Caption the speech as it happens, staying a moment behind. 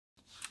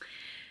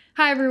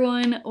Hi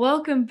everyone,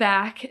 welcome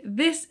back.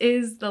 This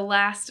is the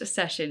last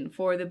session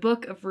for the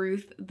book of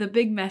Ruth, the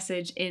big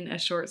message in a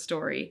short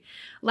story.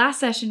 Last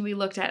session we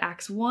looked at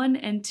Acts 1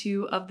 and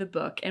 2 of the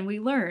book, and we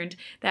learned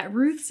that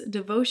Ruth's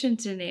devotion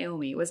to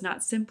Naomi was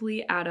not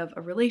simply out of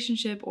a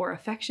relationship or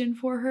affection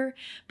for her,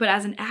 but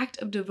as an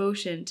act of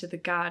devotion to the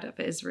God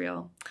of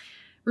Israel.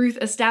 Ruth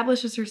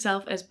establishes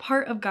herself as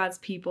part of God's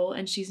people,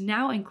 and she's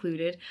now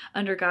included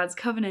under God's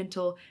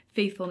covenantal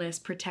faithfulness,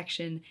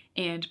 protection,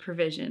 and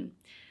provision.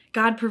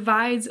 God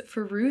provides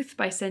for Ruth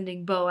by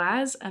sending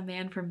Boaz, a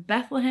man from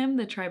Bethlehem,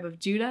 the tribe of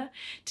Judah,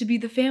 to be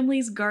the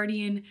family's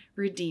guardian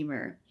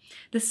redeemer.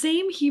 The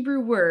same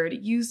Hebrew word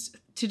used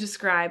to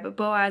describe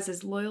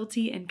Boaz's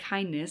loyalty and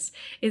kindness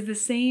is the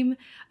same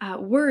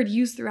word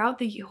used throughout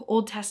the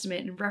Old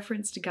Testament in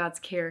reference to God's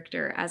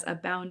character as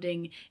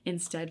abounding in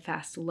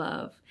steadfast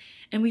love.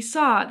 And we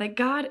saw that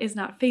God is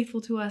not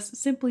faithful to us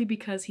simply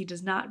because he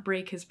does not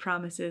break his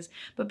promises,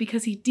 but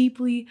because he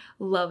deeply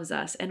loves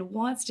us and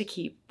wants to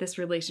keep this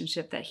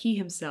relationship that he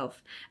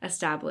himself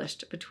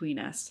established between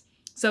us.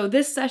 So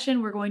this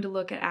session, we're going to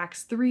look at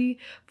Acts 3,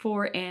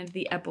 4, and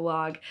the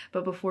epilogue.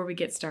 But before we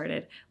get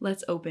started,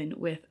 let's open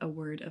with a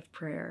word of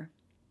prayer.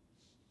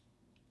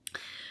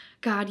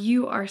 God,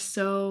 you are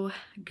so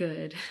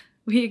good.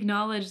 We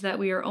acknowledge that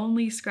we are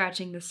only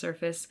scratching the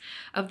surface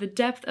of the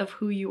depth of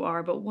who you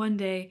are, but one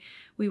day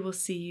we will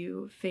see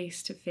you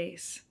face to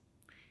face.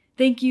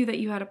 Thank you that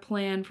you had a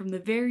plan from the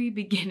very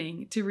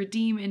beginning to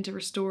redeem and to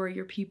restore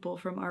your people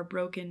from our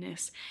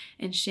brokenness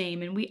and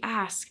shame. And we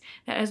ask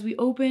that as we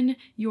open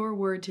your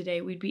word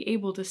today, we'd be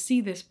able to see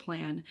this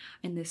plan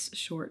in this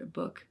short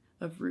book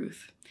of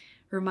Ruth.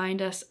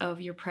 Remind us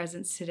of your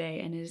presence today,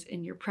 and it is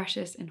in your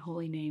precious and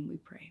holy name we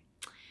pray.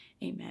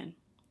 Amen.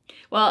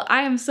 Well,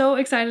 I am so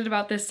excited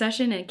about this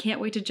session and can't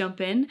wait to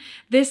jump in.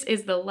 This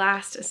is the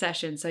last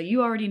session, so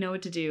you already know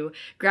what to do.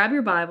 Grab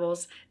your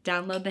Bibles,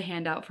 download the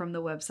handout from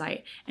the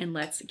website, and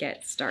let's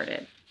get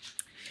started.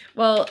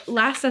 Well,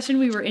 last session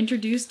we were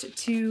introduced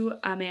to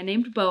a man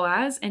named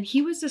Boaz, and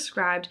he was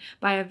described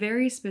by a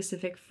very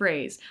specific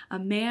phrase, a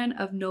man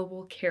of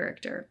noble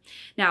character.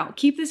 Now,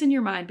 keep this in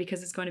your mind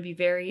because it's going to be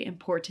very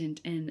important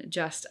in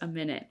just a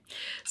minute.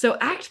 So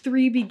Act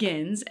 3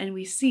 begins, and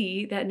we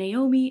see that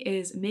Naomi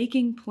is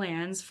making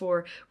plans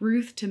for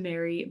Ruth to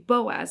marry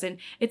Boaz, and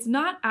it's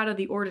not out of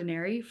the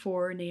ordinary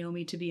for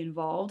Naomi to be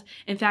involved.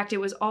 In fact, it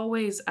was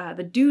always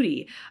the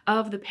duty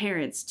of the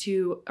parents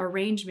to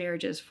arrange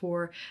marriages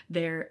for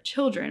their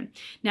children.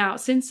 Now,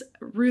 since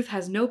Ruth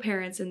has no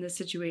parents in this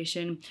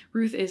situation,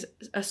 Ruth is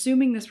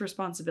assuming this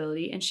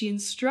responsibility, and she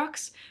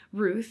instructs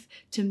Ruth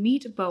to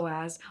meet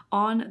Boaz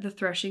on the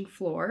threshing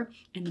floor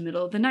in the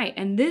middle of the night.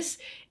 And this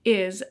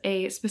is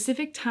a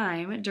specific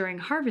time during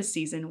harvest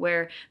season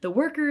where the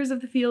workers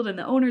of the field and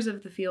the owners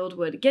of the field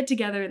would get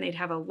together and they'd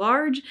have a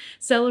large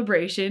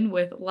celebration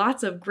with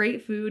lots of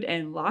great food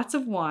and lots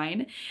of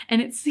wine.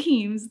 And it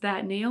seems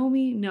that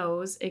Naomi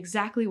knows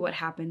exactly what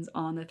happens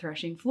on the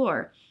threshing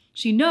floor.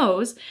 She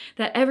knows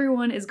that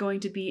everyone is going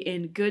to be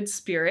in good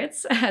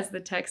spirits, as the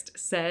text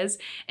says,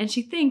 and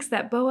she thinks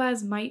that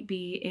Boaz might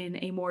be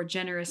in a more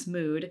generous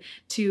mood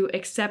to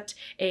accept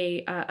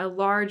a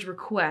large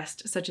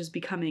request, such as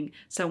becoming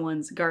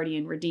someone's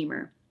guardian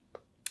redeemer.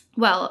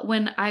 Well,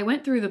 when I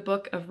went through the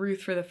book of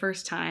Ruth for the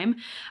first time,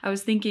 I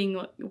was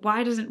thinking,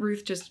 why doesn't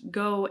Ruth just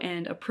go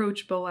and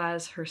approach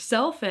Boaz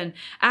herself and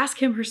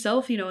ask him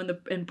herself,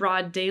 in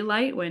broad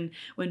daylight when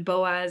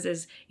Boaz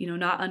is,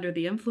 not under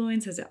the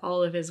influence, has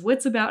all of his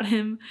wits about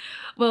him?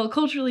 Well,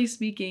 culturally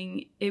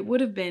speaking, it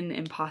would have been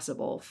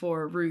impossible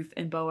for Ruth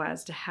and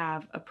Boaz to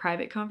have a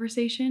private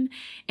conversation,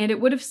 and it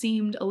would have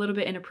seemed a little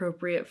bit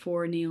inappropriate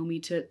for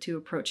Naomi to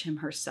approach him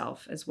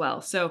herself as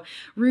well. So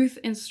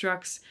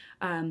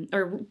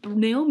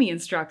Naomi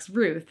instructs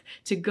Ruth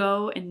to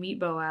go and meet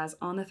Boaz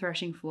on the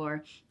threshing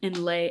floor and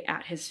lay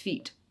at his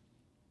feet.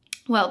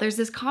 Well, there's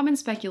this common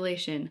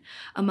speculation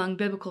among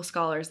biblical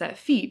scholars that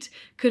feet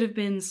could have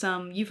been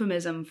some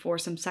euphemism for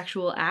some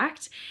sexual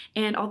act.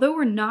 And although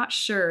we're not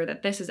sure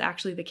that this is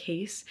actually the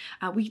case,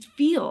 we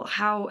feel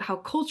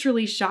how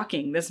culturally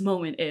shocking this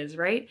moment is,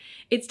 right?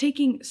 It's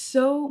taking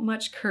so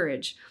much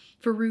courage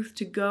for Ruth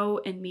to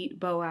go and meet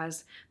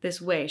Boaz this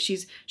way.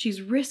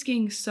 She's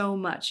risking so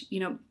much,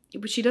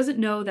 but she doesn't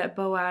know that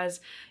Boaz,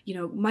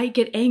 might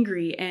get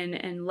angry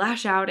and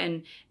lash out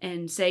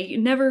and say, "You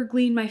never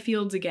glean my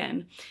fields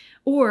again."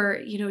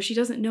 Or, she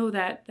doesn't know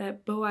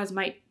that Boaz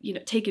might,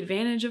 take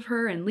advantage of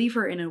her and leave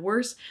her in a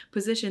worse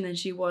position than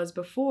she was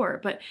before.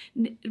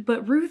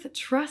 But Ruth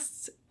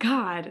trusts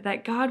God,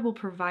 that God will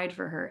provide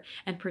for her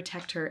and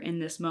protect her in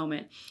this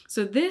moment.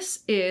 So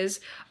this is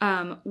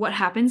what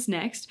happens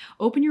next.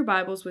 Open your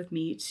Bibles with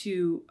me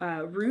to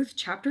Ruth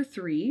chapter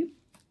 3.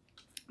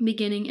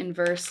 Beginning in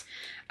verse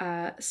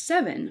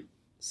 7.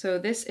 So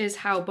this is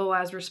how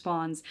Boaz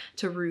responds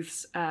to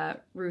Ruth's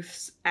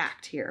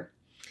act here.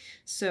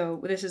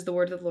 So this is the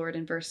word of the Lord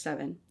in verse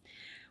 7.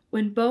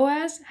 When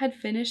Boaz had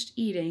finished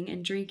eating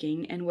and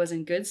drinking and was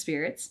in good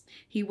spirits,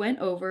 he went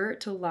over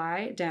to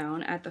lie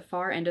down at the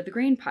far end of the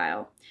grain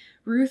pile.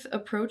 Ruth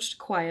approached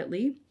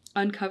quietly,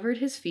 uncovered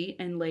his feet,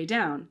 and lay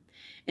down.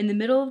 In the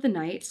middle of the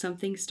night,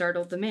 something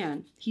startled the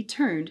man. He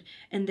turned,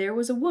 and there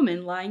was a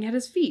woman lying at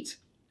his feet.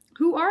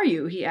 "Who are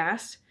you?" he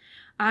asked.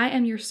 "I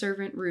am your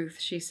servant Ruth,"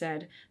 she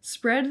said.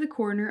 "Spread the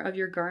corner of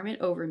your garment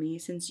over me,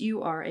 since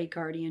you are a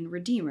guardian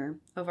redeemer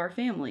of our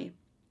family."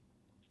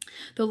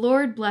 "The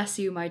Lord bless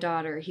you, my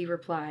daughter," he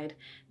replied.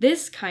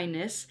 "This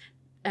kindness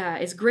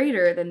is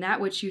greater than that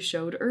which you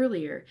showed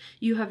earlier.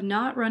 You have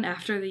not run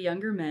after the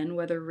younger men,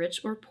 whether rich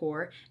or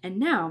poor. And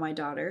now, my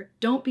daughter,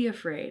 don't be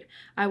afraid.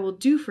 I will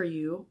do for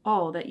you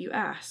all that you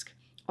ask.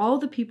 All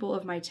the people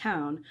of my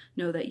town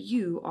know that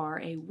you are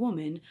a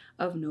woman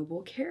of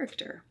noble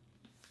character."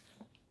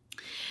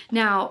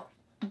 Now,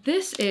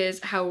 this is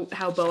how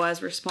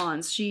Boaz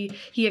responds.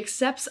 He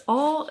accepts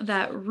all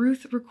that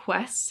Ruth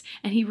requests,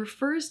 and he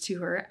refers to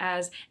her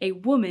as a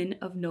woman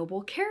of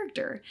noble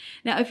character.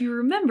 Now, if you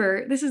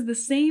remember, this is the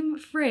same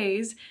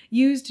phrase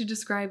used to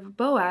describe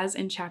Boaz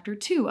in chapter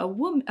 2,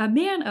 a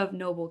man of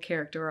noble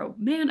character, a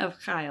man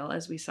of chayil,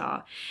 as we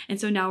saw. And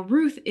so now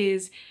Ruth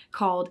is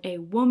called a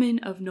woman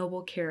of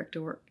noble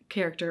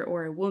character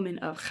or a woman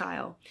of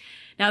chayil.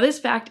 Now, this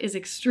fact is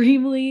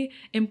extremely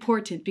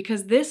important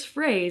because this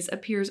phrase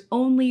appears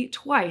only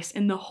twice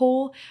in the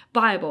whole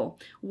Bible,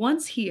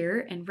 once here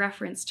in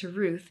reference to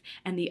Ruth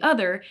and the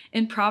other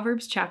in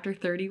Proverbs chapter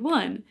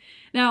 31.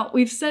 Now,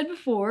 we've said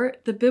before,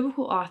 the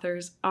biblical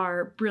authors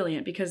are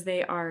brilliant because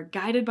they are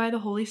guided by the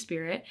Holy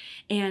Spirit,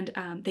 and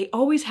they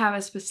always have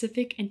a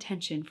specific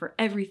intention for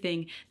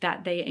everything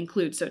that they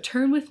include. So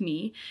turn with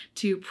me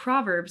to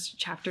Proverbs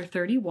chapter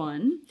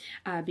 31,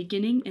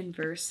 beginning in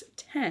verse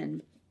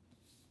 10.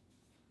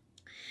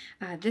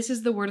 This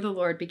is the word of the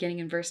Lord beginning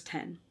in verse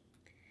 10.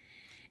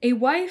 "A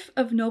wife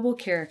of noble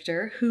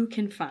character who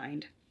can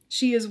find?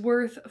 She is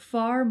worth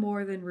far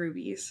more than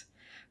rubies.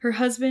 Her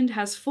husband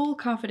has full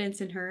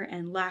confidence in her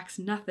and lacks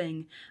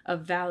nothing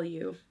of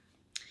value.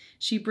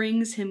 She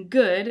brings him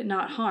good,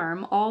 not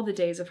harm, all the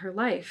days of her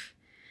life.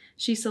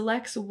 She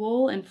selects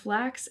wool and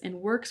flax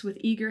and works with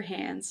eager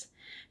hands.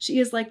 She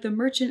is like the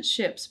merchant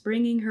ships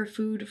bringing her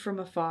food from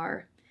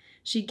afar.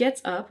 She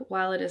gets up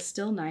while it is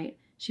still night.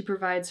 She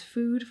provides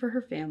food for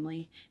her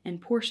family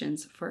and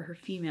portions for her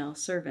female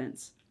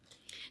servants."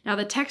 Now,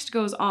 the text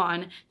goes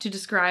on to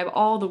describe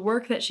all the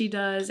work that she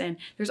does, and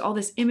there's all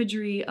this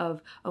imagery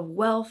of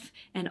wealth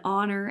and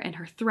honor and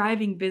her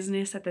thriving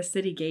business at the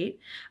city gate.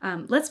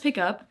 Let's pick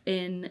up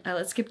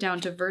let's skip down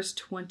to verse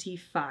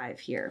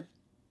 25 here.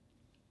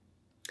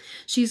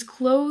 "She's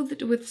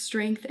clothed with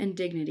strength and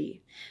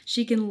dignity.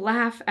 She can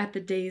laugh at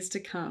the days to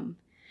come.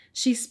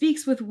 She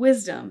speaks with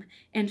wisdom,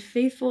 and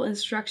faithful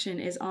instruction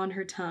is on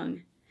her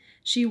tongue.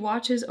 She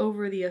watches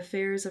over the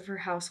affairs of her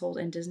household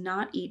and does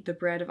not eat the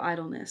bread of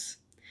idleness.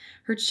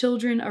 Her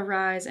children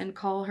arise and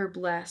call her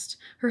blessed,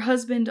 her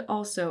husband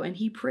also, and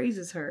he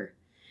praises her.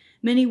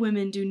 Many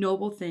women do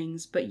noble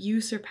things, but you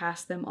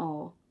surpass them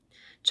all.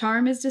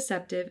 Charm is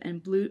deceptive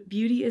and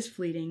beauty is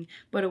fleeting,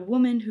 but a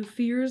woman who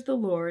fears the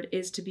Lord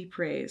is to be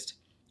praised.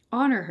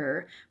 Honor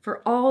her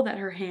for all that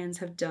her hands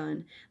have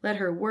done. Let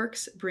her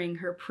works bring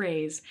her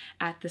praise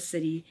at the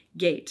city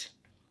gate."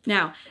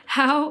 Now,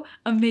 how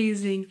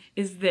amazing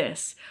is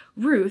this?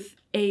 Ruth,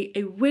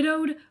 a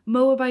widowed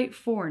Moabite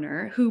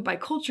foreigner who, by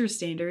culture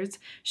standards,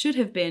 should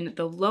have been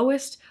the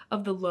lowest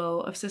of the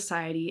low of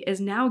society,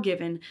 is now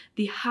given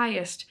the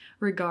highest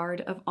regard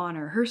of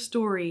honor. Her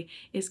story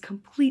is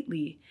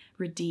completely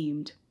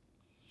redeemed.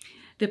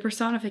 The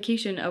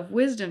personification of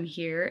wisdom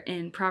here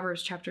in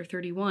Proverbs chapter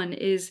 31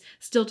 is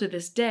still to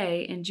this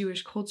day in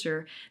Jewish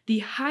culture the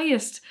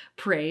highest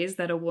praise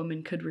that a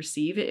woman could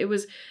receive. It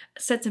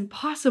sets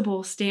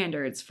impossible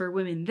standards for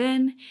women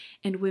then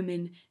and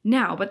women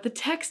now. But the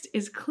text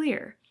is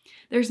clear.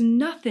 There's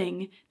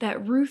nothing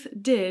that Ruth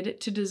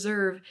did to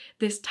deserve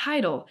this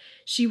title.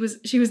 She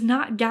was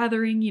not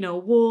gathering,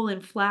 wool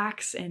and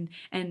flax and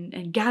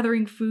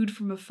gathering food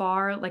from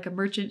afar like a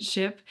merchant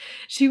ship.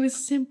 She was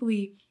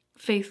simply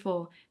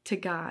faithful to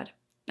God.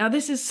 Now,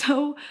 this is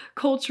so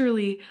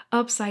culturally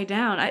upside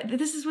down.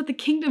 This is what the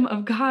kingdom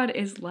of God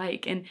is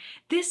like, and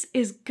this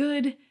is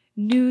good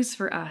news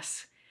for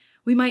us.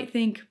 We might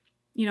think,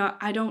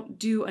 I don't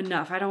do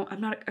enough.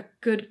 I'm not a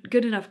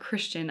good enough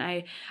Christian.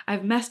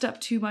 I've messed up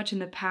too much in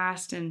the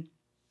past, and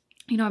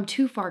I'm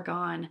too far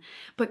gone.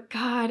 But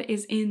God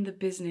is in the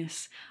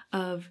business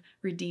of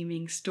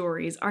redeeming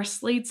stories. Our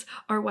slates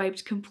are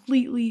wiped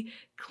completely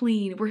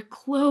clean. We're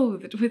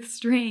clothed with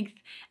strength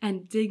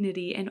and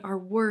dignity, and our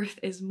worth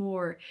is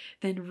more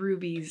than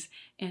rubies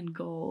and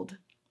gold.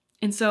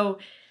 And so,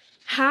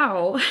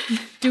 how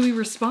do we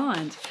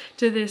respond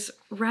to this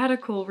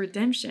radical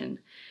redemption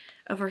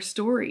of our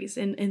stories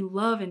in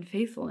love and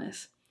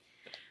faithfulness?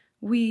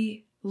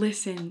 We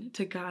listen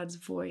to God's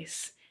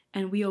voice,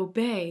 and we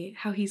obey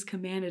how he's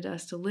commanded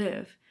us to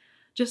live.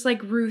 Just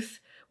like Ruth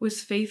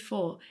was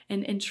faithful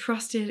and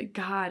trusted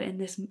God in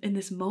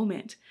this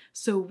moment,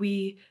 so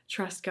we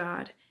trust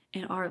God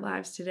in our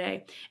lives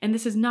today. And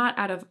this is not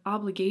out of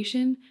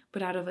obligation,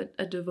 but out of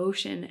a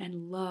devotion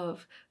and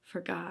love for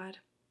God.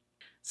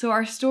 So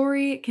our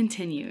story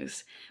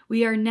continues.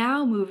 We are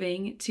now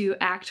moving to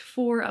Act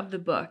 4 of the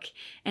book,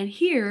 and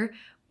here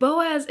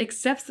Boaz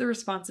accepts the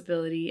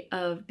responsibility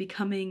of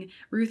becoming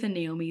Ruth and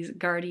Naomi's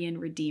guardian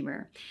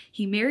redeemer.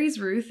 He marries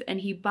Ruth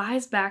and he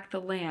buys back the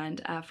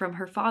land from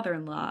her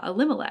father-in-law,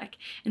 Elimelech.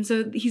 And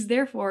so he's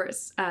therefore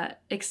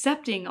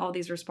accepting all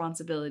these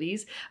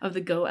responsibilities of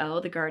the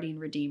Goel, the guardian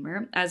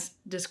redeemer, as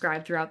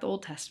described throughout the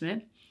Old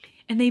Testament.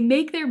 And they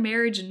make their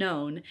marriage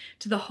known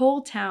to the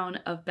whole town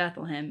of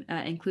Bethlehem,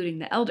 including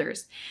the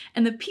elders.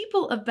 And the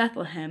people of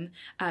Bethlehem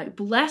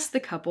bless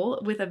the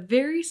couple with a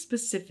very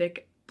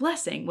specific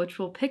blessing, which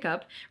we'll pick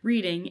up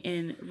reading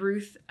in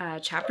Ruth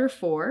chapter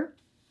 4.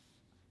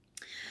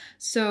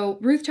 So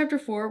Ruth chapter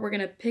 4, we're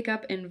going to pick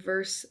up in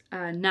verse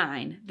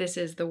 9. This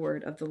is the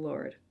word of the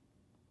Lord.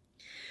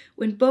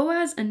 When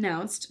Boaz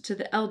announced to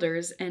the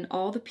elders and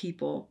all the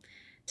people,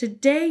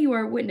 "Today you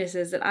are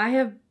witnesses that I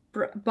have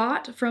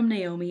bought from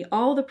Naomi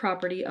all the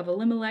property of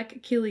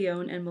Elimelech,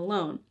 Chilion, and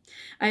Malon.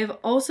 I have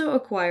also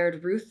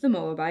acquired Ruth the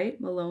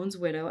Moabite, Malon's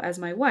widow, as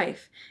my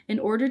wife, in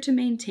order to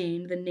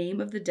maintain the name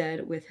of the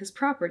dead with his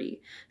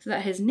property, so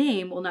that his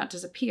name will not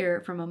disappear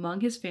from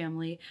among his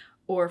family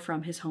or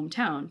from his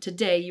hometown.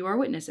 Today you are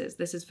witnesses."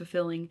 This is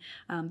fulfilling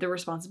the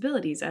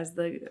responsibilities as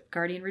the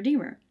guardian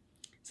redeemer.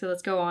 So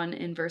let's go on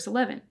in verse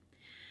 11.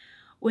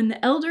 When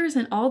the elders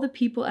and all the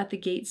people at the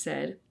gate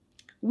said,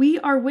 "We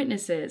are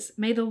witnesses.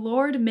 May the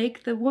Lord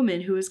make the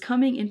woman who is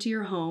coming into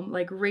your home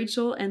like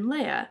Rachel and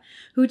Leah,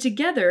 who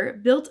together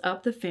built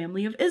up the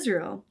family of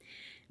Israel.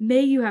 May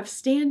you have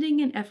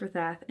standing in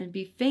Ephrathah and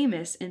be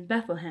famous in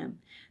Bethlehem.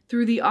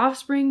 Through the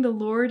offspring the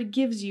Lord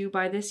gives you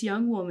by this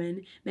young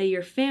woman, may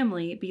your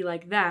family be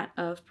like that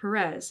of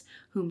Perez,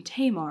 whom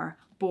Tamar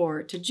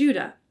bore to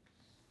Judah."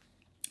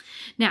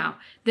 Now,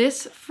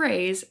 this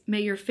phrase,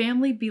 "may your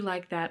family be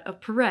like that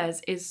of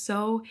Perez," is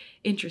so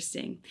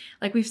interesting.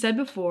 Like we've said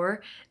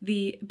before,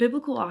 the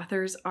biblical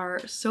authors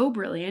are so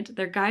brilliant,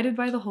 they're guided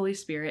by the Holy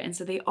Spirit, and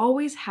so they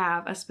always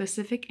have a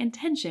specific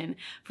intention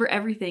for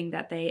everything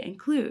that they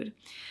include.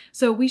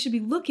 So we should be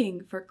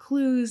looking for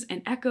clues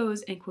and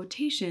echoes and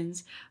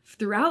quotations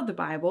throughout the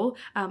Bible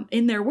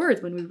in their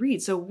words when we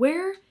read. So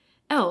where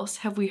else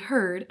have we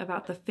heard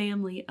about the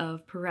family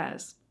of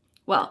Perez?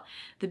 Well,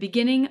 the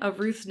beginning of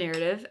Ruth's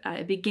narrative,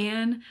 it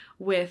began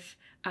with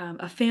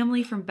a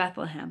family from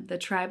Bethlehem, the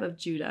tribe of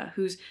Judah,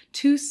 whose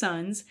two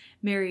sons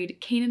married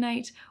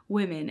Canaanite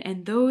women,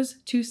 and those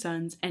two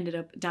sons ended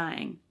up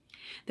dying.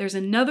 There's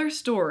another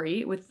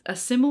story with a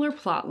similar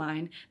plot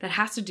line that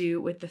has to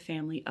do with the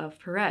family of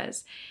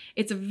Perez.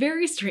 It's a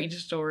very strange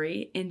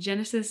story in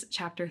Genesis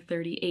chapter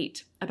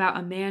 38 about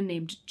a man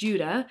named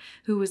Judah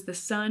who was the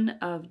son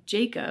of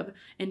Jacob,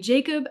 and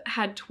Jacob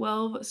had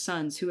 12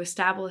 sons who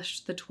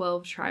established the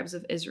 12 tribes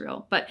of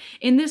Israel. But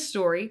in this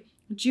story,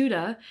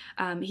 Judah,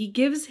 he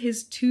gives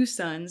his two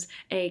sons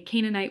a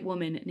Canaanite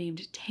woman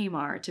named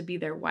Tamar to be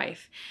their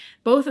wife.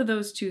 Both of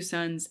those two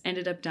sons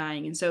ended up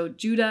dying, and so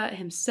Judah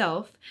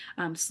himself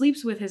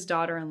sleeps with his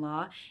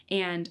daughter-in-law,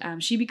 and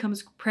she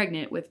becomes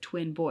pregnant with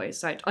twin boys.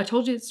 So I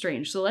told you it's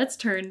strange. So let's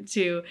turn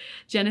to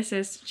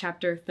Genesis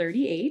chapter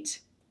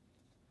 38,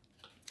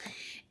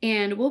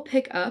 and we'll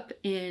pick up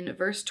in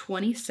verse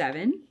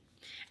 27,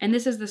 and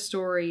this is the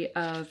story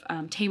of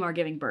Tamar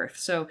giving birth.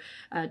 So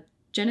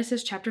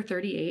Genesis chapter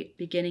 38,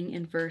 beginning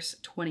in verse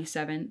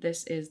 27,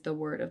 this is the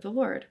word of the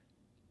Lord.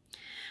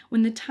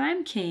 When the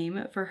time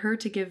came for her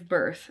to give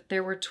birth,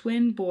 there were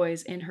twin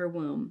boys in her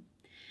womb.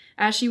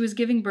 As she was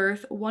giving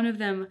birth, one of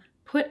them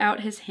put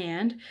out his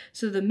hand,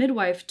 so the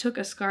midwife took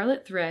a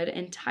scarlet thread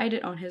and tied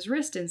it on his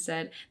wrist and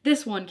said,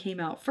 "This one came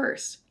out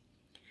first."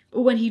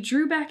 But when he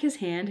drew back his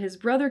hand, his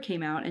brother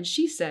came out, and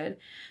she said,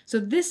 "So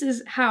this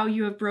is how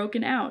you have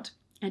broken out."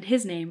 And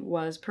his name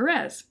was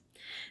Perez.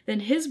 Then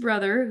his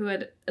brother, who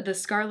had the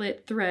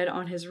scarlet thread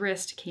on his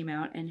wrist, came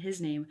out, and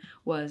his name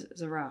was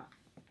Zerah.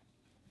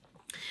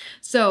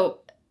 So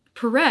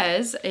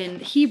Perez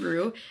in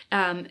Hebrew,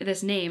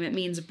 this name, it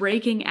means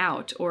breaking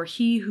out, or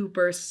he who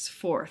bursts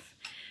forth.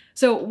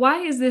 So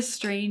why is this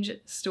strange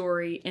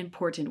story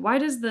important? Why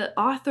does the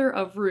author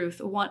of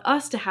Ruth want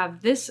us to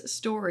have this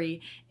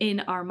story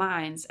in our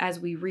minds as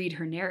we read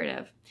her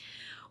narrative?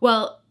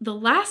 Well, the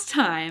last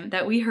time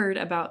that we heard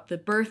about the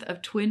birth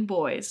of twin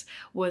boys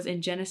was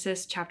in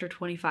Genesis chapter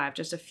 25,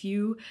 just a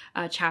few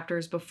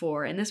chapters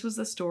before, and this was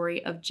the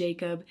story of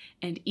Jacob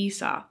and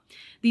Esau.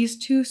 These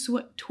two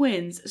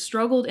twins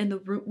struggled in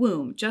the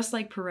womb, just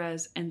like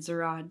Perez and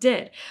Zerah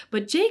did.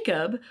 But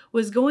Jacob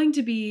was going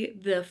to be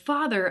the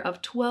father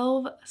of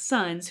 12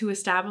 sons who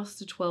established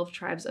the 12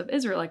 tribes of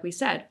Israel, like we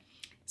said.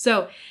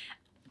 So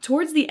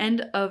towards the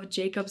end of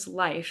Jacob's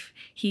life,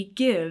 he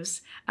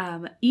gives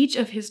each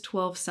of his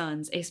 12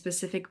 sons a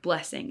specific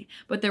blessing.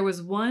 But there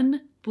was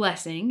one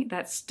blessing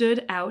that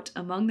stood out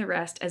among the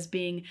rest as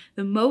being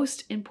the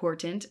most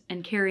important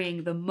and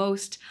carrying the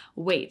most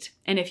weight.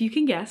 And if you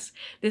can guess,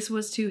 this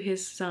was to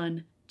his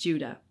son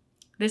Judah.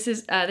 This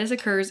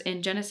occurs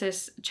in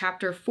Genesis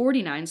chapter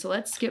 49. So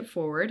let's skip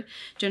forward.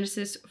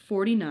 Genesis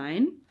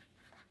 49.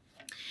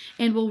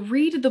 And we'll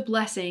read the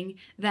blessing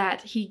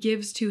that he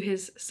gives to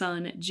his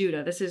son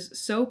Judah. This is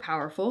so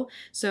powerful.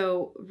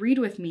 So read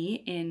with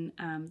me in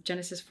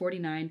Genesis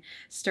 49,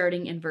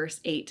 starting in verse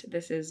 8.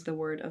 This is the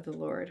word of the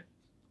Lord.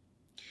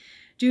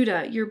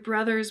 Judah, your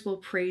brothers will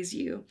praise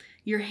you.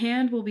 Your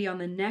hand will be on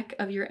the neck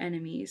of your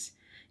enemies.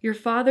 Your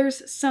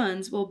father's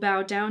sons will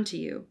bow down to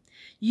you.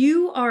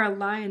 You are a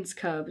lion's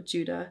cub,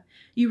 Judah.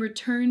 You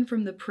return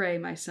from the prey,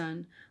 my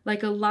son.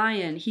 Like a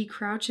lion, he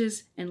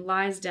crouches and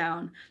lies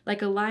down,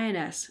 like a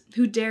lioness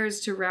who dares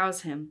to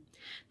rouse him.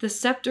 The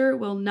scepter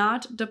will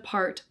not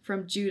depart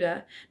from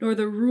Judah, nor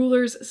the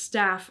ruler's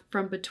staff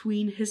from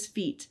between his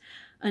feet,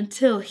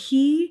 until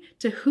he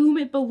to whom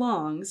it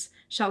belongs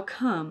shall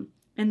come,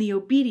 and the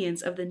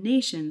obedience of the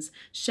nations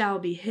shall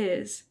be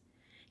his.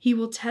 He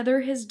will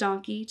tether his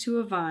donkey to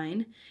a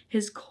vine,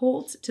 his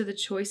colt to the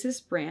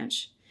choicest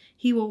branch.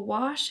 He will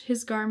wash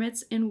his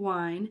garments in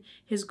wine,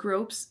 his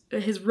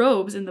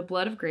robes in the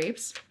blood of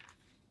grapes.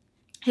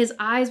 His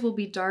eyes will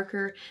be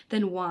darker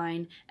than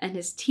wine, and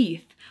his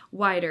teeth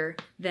whiter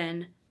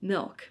than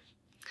milk.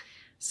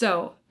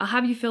 So I'll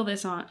have you fill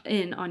this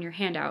in on your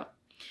handout.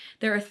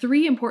 There are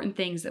 3 important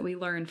things that we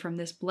learn from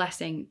this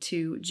blessing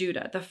to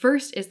Judah. The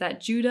first is that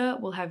Judah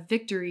will have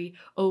victory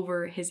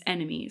over his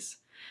enemies.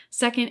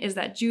 Second is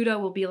that Judah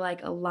will be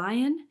like a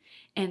lion.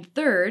 And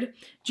third,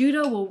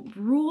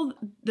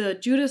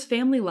 Judah's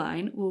family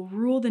line will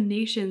rule the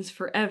nations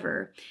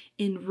forever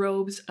in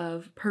robes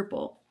of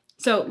purple.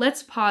 So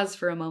let's pause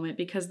for a moment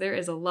because there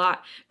is a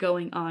lot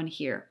going on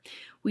here.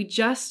 We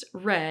just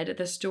read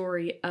the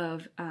story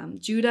of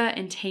Judah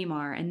and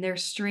Tamar and their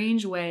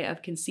strange way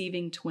of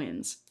conceiving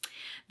twins.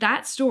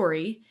 That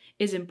story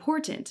is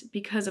important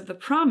because of the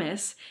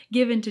promise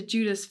given to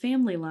Judah's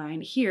family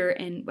line here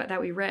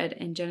that we read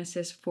in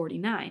Genesis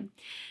 49.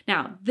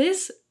 Now,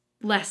 this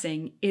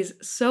blessing is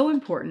so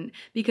important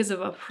because of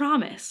a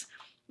promise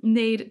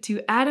made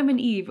to Adam and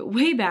Eve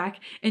way back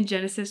in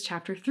Genesis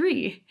chapter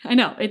 3. I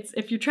know,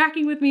 if you're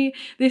tracking with me,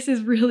 this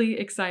is really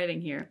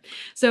exciting here.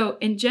 So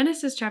in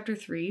Genesis chapter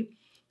 3,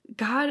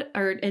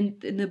 in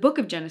the book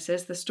of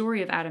Genesis, the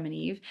story of Adam and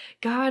Eve,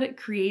 God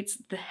creates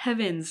the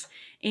heavens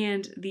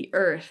and the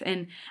earth.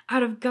 And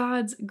out of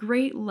God's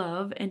great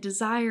love and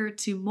desire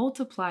to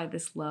multiply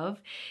this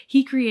love,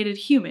 he created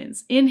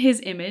humans in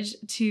his image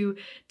to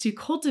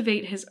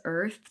cultivate his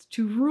earth,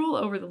 to rule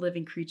over the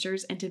living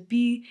creatures, and to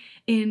be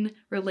in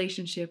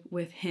relationship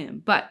with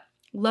him. But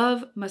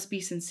love must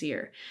be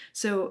sincere.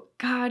 So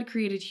God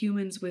created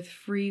humans with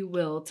free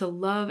will to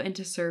love and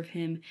to serve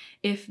him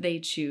if they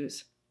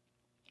choose.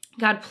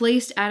 God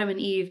placed Adam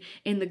and Eve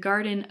in the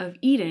Garden of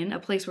Eden, a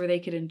place where they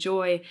could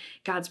enjoy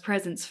God's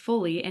presence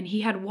fully, and he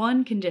had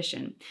one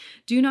condition: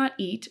 do not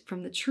eat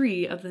from the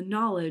tree of the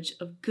knowledge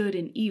of good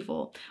and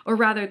evil, or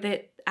rather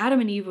that Adam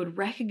and Eve would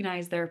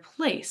recognize their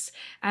place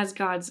as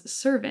God's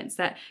servants,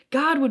 that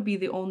God would be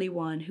the only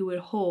one who would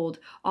hold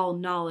all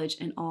knowledge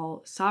and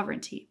all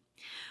sovereignty.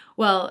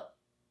 Well,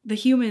 the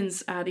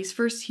humans, these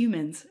first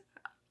humans,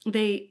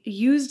 they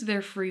used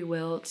their free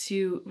will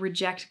to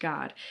reject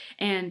God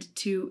and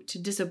to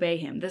disobey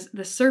him.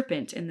 The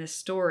serpent in this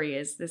story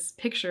is this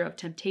picture of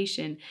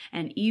temptation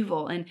and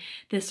evil, and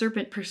the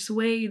serpent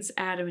persuades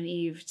Adam and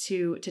Eve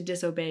to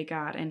disobey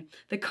God. And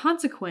the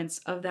consequence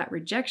of that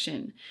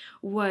rejection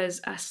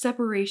was a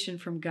separation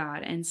from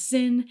God, and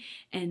sin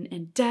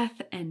and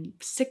death and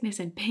sickness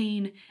and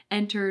pain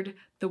entered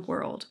the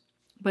world.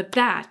 But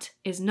that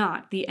is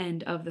not the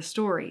end of the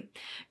story.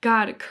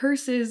 God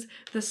curses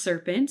the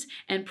serpent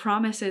and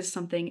promises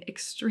something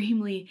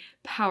extremely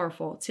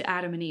powerful to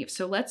Adam and Eve.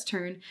 So let's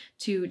turn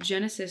to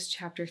Genesis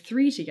chapter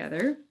 3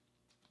 together.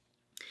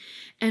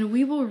 And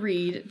we will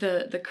read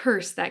the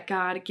curse that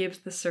God gives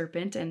the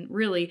serpent and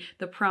really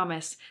the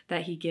promise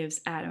that he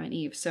gives Adam and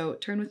Eve. So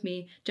turn with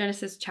me,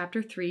 Genesis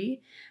chapter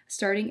 3,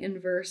 starting in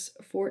verse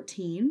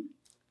 14.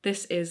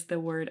 This is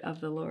the word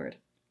of the Lord.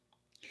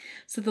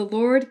 So the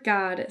Lord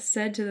God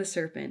said to the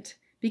serpent,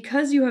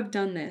 "Because you have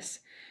done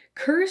this,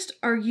 cursed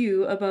are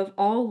you above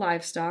all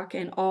livestock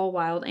and all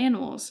wild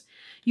animals.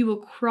 You will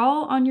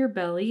crawl on your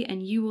belly,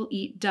 and you will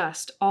eat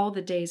dust all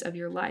the days of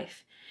your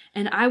life.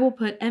 And I will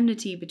put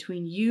enmity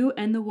between you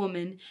and the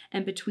woman,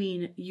 and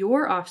between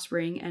your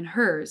offspring and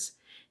hers.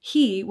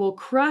 He will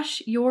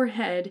crush your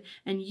head,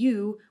 and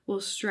you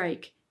will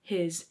strike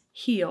his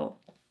heel."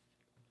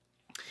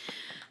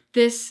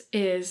 This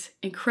is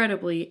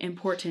incredibly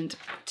important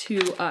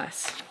to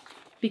us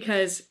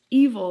because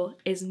evil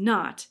is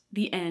not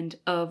the end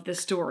of the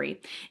story.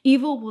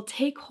 Evil will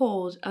take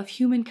hold of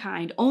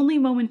humankind only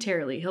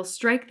momentarily. He'll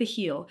strike the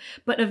heel,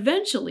 but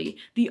eventually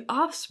the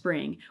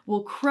offspring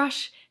will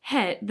crush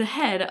the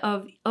head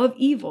of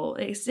evil,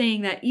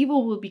 saying that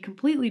evil will be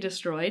completely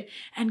destroyed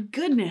and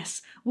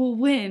goodness will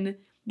win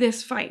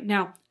this fight.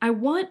 Now, I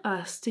want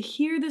us to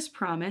hear this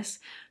promise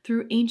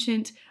through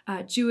ancient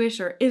Jewish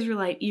or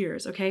Israelite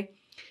ears, okay?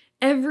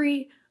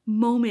 Every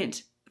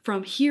moment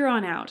from here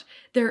on out,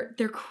 they're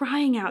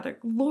crying out,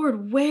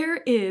 "Lord, where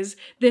is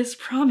this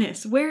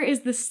promise? Where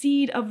is the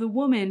seed of the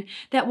woman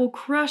that will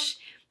crush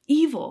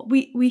evil.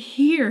 We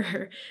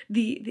hear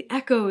the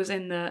echoes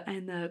and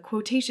the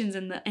quotations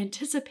and the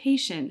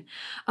anticipation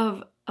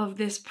of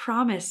this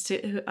promise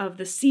of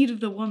the seed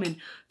of the woman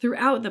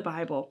throughout the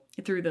Bible,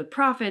 through the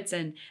prophets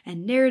and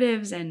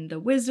narratives and the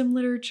wisdom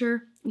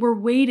literature. We're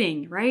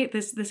waiting, right?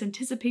 This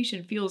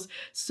anticipation feels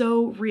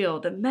so real.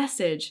 The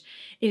message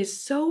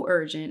is so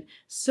urgent,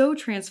 so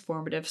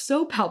transformative,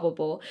 so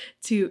palpable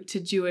to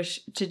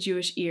Jewish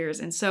ears.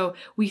 And so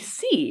we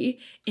see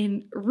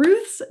in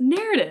Ruth's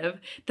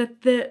narrative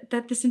that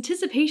this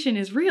anticipation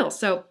is real.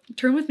 So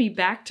turn with me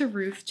back to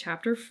Ruth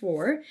chapter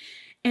 4.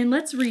 And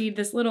let's read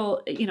this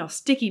little,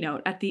 sticky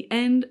note at the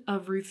end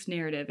of Ruth's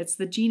narrative. It's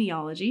the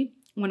genealogy,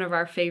 one of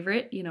our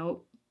favorite,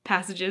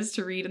 passages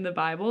to read in the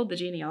Bible, the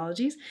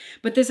genealogies.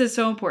 But this is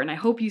so important. I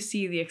hope you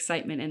see the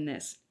excitement in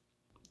this.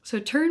 So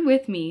turn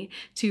with me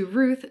to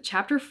Ruth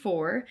chapter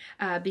 4,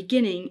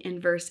 beginning in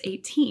verse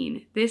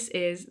 18. This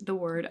is the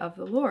word of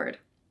the Lord.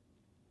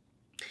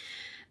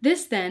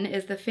 This then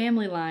is the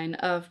family line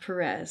of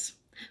Perez.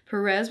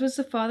 Perez was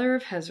the father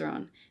of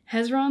Hezron,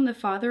 Hezron the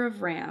father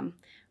of Ram,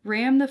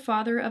 Ram the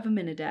father of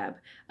Amminadab,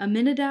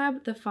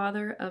 Amminadab the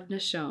father of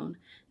Nahshon,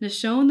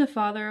 Nahshon the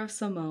father of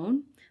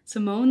Salmon,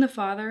 Salmon the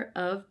father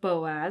of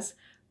Boaz,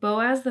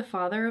 Boaz the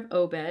father of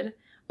Obed,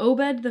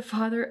 Obed the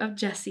father of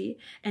Jesse,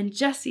 and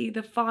Jesse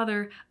the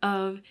father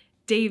of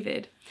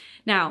David.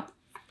 Now,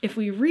 if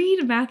we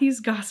read Matthew's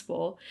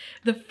gospel,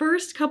 the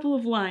first couple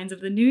of lines of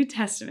the New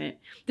Testament,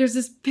 there's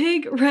this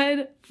big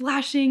red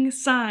flashing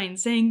sign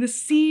saying the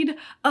seed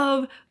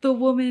of the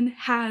woman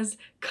has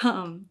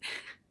come.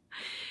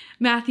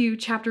 Matthew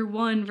chapter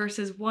 1,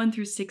 verses 1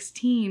 through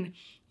 16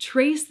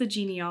 trace the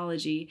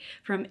genealogy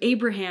from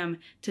Abraham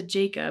to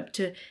Jacob,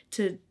 to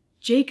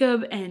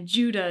Jacob and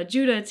Judah,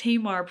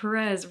 Tamar,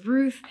 Perez,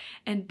 Ruth,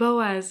 and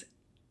Boaz,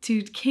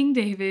 to King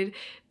David,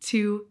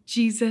 to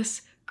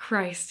Jesus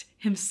Christ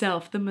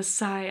himself, the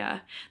Messiah.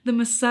 The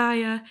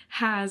Messiah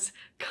has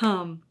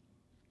come.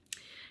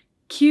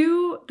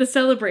 Cue the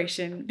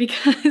celebration,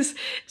 because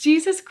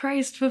Jesus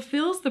Christ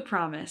fulfills the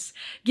promise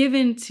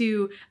given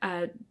to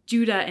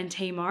Judah and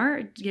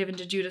Tamar, given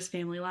to Judah's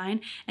family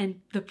line,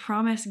 and the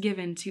promise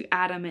given to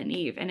Adam and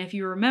Eve. And if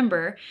you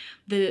remember,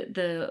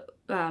 the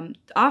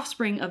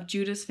offspring of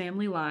Judah's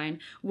family line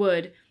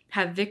would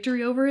have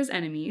victory over his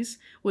enemies,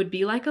 would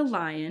be like a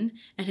lion,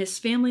 and his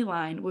family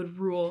line would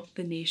rule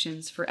the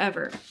nations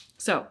forever.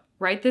 So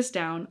write this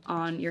down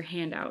on your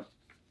handout.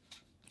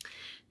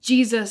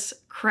 Jesus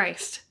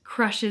Christ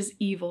crushes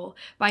evil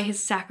by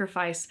his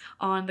sacrifice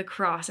on the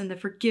cross and the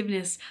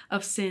forgiveness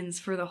of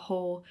sins for the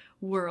whole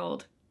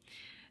world.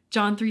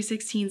 John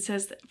 3:16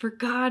 says, "For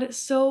God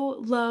so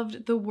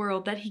loved the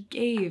world that he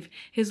gave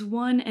his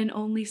one and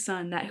only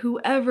Son, that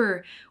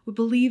whoever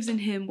believes in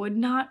him would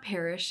not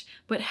perish,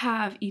 but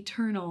have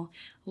eternal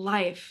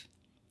life."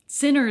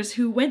 Sinners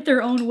who went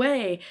their own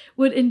way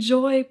would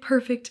enjoy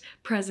perfect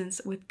presence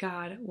with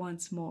God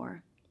once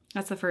more.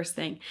 That's the first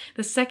thing.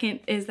 The second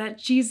is that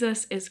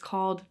Jesus is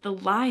called the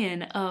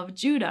Lion of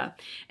Judah.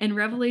 In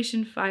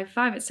Revelation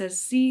 5:5, it says,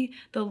 "See,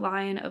 the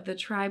Lion of the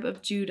tribe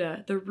of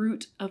Judah, the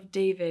Root of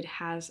David,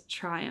 has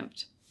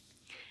triumphed."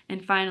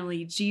 And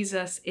finally,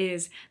 Jesus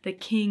is the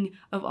King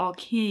of all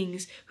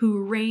kings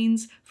who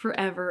reigns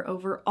forever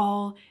over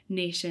all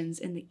nations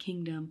in the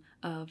kingdom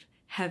of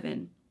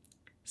heaven.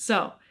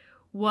 So,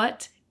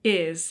 what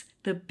is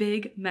the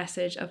big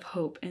message of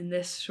hope in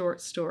this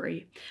short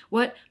story?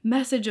 What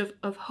message of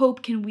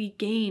hope can we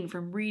gain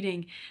from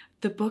reading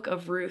the book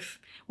of Ruth?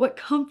 What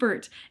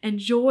comfort and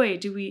joy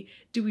do we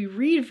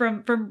read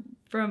from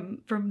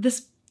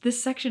this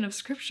section of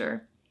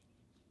scripture?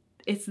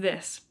 It's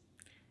this: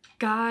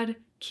 God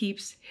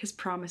keeps his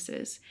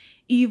promises.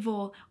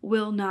 Evil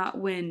will not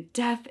win.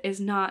 Death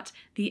is not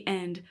the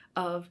end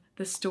of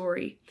the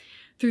story.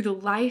 Through the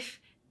life,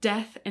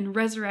 death, and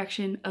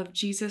resurrection of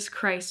Jesus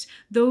Christ,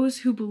 those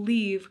who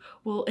believe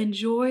will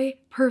enjoy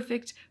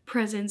perfect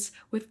presence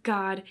with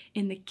God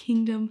in the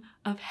kingdom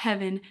of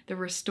heaven, the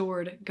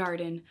restored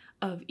Garden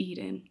of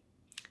Eden.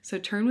 So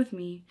turn with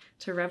me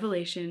to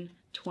Revelation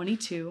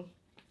 22,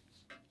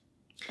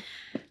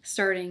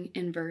 starting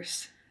in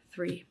verse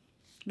 3.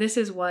 This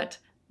is what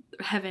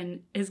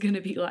heaven is going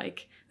to be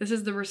like. This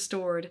is the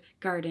restored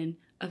Garden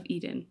of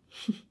Eden.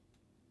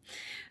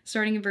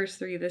 Starting in verse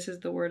 3, this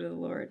is the word of the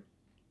Lord.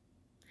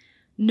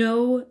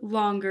 No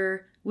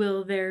longer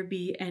will there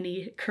be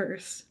any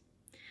curse.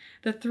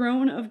 The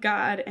throne of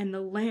God and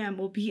the Lamb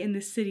will be in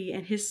the city,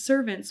 and his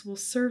servants will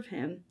serve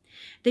him.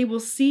 They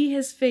will see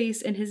his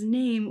face, and his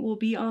name will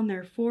be on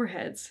their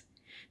foreheads.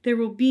 There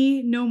will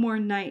be no more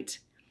night.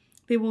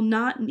 They will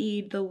not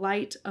need the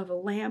light of a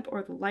lamp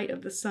or the light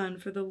of the sun,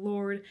 for the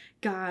Lord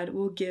God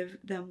will give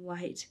them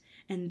light,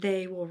 and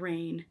they will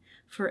reign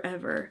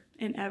forever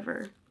and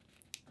ever.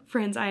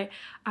 Friends, I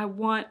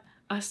want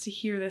us to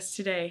hear this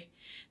today.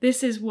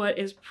 This is what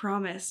is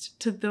promised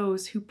to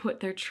those who put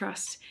their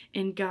trust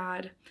in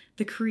God,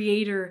 the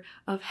creator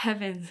of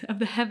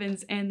the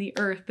heavens and the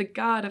earth, the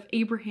God of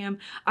Abraham,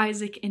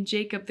 Isaac, and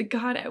Jacob, the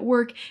God at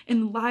work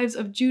in the lives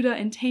of Judah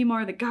and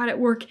Tamar, the God at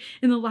work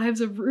in the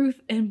lives of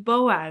Ruth and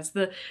Boaz,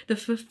 the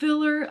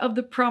fulfiller of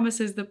the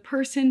promises, the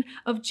person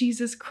of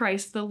Jesus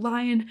Christ, the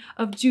Lion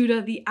of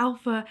Judah, the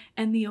Alpha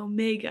and the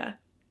Omega.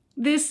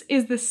 This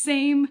is the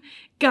same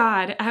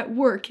God at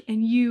work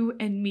in you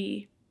and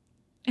me.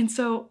 And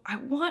so I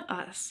want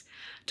us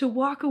to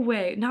walk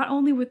away not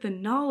only with the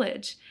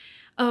knowledge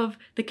of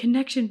the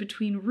connection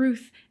between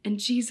Ruth and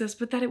Jesus,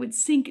 but that it would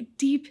sink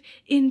deep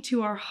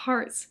into our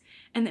hearts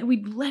and that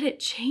we'd let it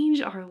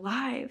change our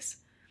lives.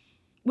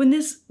 When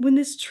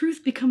this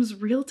truth becomes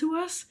real to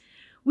us,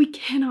 we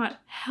cannot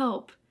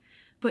help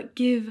but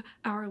give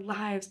our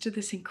lives to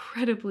this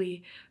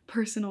incredibly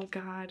personal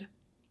God.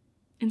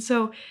 And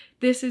so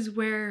this is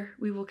where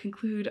we will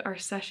conclude our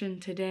session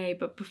today.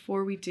 But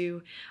before we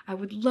do, I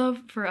would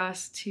love for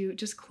us to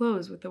just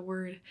close with a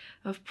word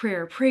of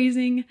prayer,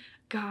 praising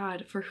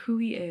God for who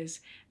he is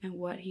and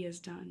what he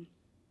has done.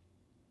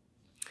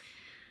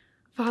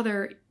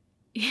 Father,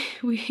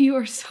 you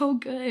are so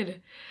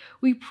good.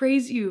 We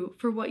praise you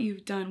for what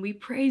you've done. We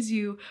praise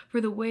you for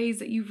the ways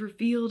that you've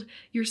revealed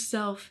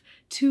yourself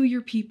to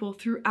your people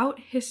throughout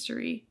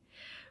history,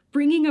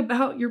 bringing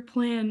about your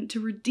plan to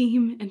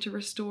redeem and to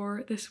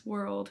restore this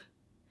world.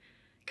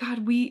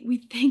 God,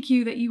 we thank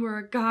you that you are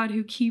a God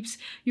who keeps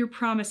your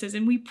promises,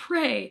 and we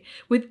pray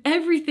with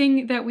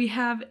everything that we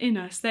have in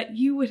us that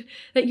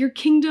your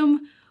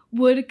kingdom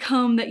would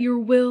come, that your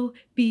will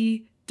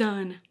be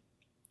done.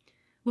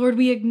 Lord,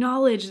 we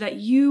acknowledge that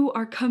you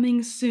are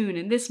coming soon,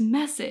 and this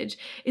message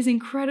is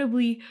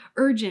incredibly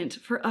urgent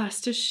for us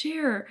to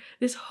share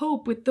this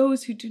hope with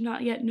those who do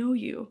not yet know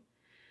you.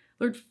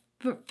 Lord,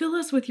 fill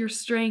us with your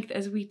strength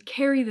as we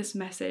carry this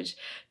message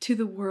to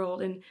the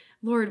world. And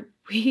Lord,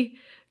 we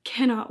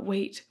cannot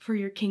wait for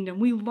your kingdom.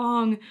 We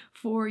long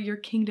for your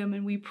kingdom,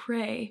 and we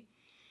pray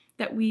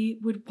that we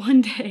would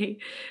one day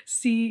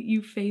see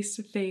you face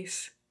to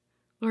face.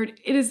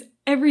 Lord, it is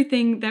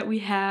everything that we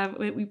have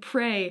that we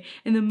pray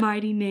in the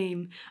mighty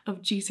name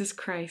of Jesus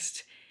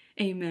Christ.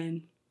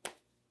 Amen.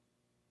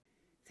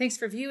 Thanks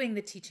for viewing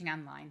the teaching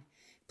online.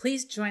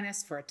 Please join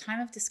us for a time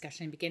of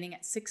discussion beginning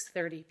at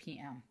 6:30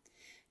 p.m.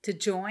 To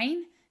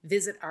join,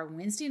 visit our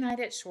Wednesday night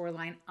at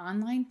Shoreline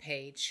online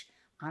page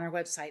on our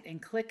website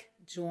and click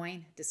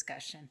Join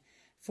Discussion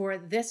for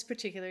this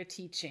particular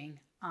teaching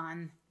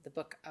on the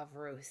book of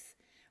Ruth.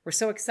 We're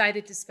so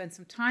excited to spend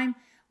some time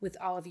with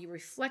all of you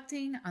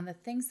reflecting on the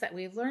things that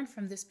we have learned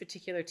from this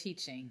particular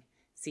teaching.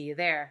 See you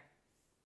there.